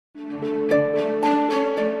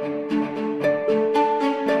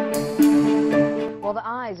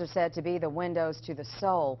eyes are said to be the windows to the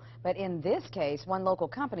soul, but in this case, one local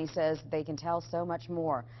company says they can tell so much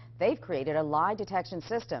more. They've created a lie detection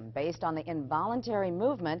system based on the involuntary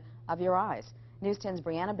movement of your eyes. News 10's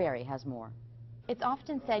Brianna Berry has more. It's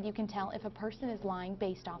often said you can tell if a person is lying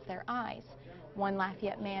based off their eyes. One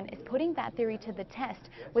Lafayette man is putting that theory to the test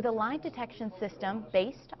with a lie detection system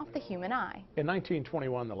based off the human eye. In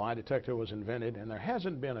 1921, the lie detector was invented, and there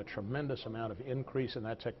hasn't been a tremendous amount of increase in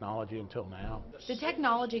that technology until now. The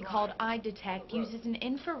technology, called EyeDetect, uses an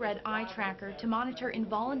infrared eye tracker to monitor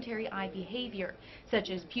involuntary eye behavior, such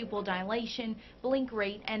as pupil dilation, blink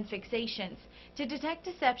rate, and fixations, to detect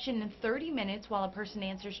deception in 30 minutes while a person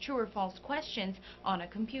answers true or false questions on a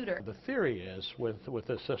computer. The theory is, with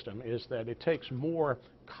this system, is that it takes more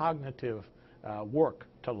cognitive work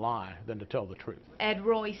to lie than to tell the truth. Ed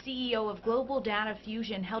Roy, CEO of Global Data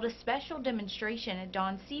Fusion, held a special demonstration at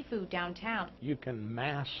Dawn Seafood downtown. You can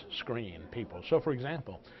mass screen people. So, for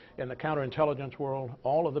example, in the counterintelligence world,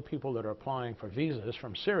 all of the people that are applying for visas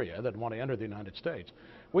from Syria that want to enter the United States,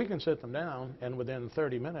 we can sit them down and within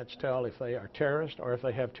 30 minutes tell if they are terrorists or if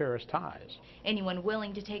they have terrorist ties. Anyone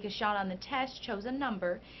willing to take a shot on the test chose a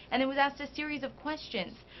number and then was asked a series of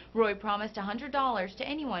questions. Roy promised $100 to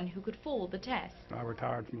anyone who could fool the test. I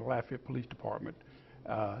retired from the Lafayette Police Department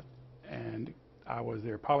and I was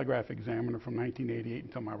their polygraph examiner from 1988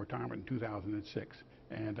 until my retirement in 2006.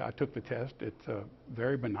 And I took the test. It's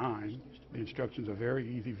very benign. The instructions are very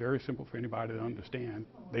easy, very simple for anybody to understand.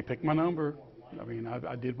 They picked my number. I mean,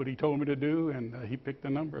 I did what he told me to do, and he picked the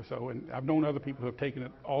number. So, and I've known other people who have taken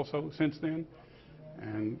it also since then,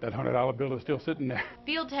 and that $100 bill is still sitting there.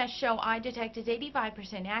 Field tests show EyeDetect is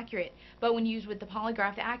 85% accurate, but when used with the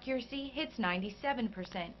polygraph, accuracy hits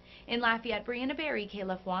 97%. In Lafayette, Brianna Berry,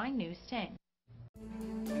 KLFY News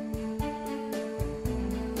 10.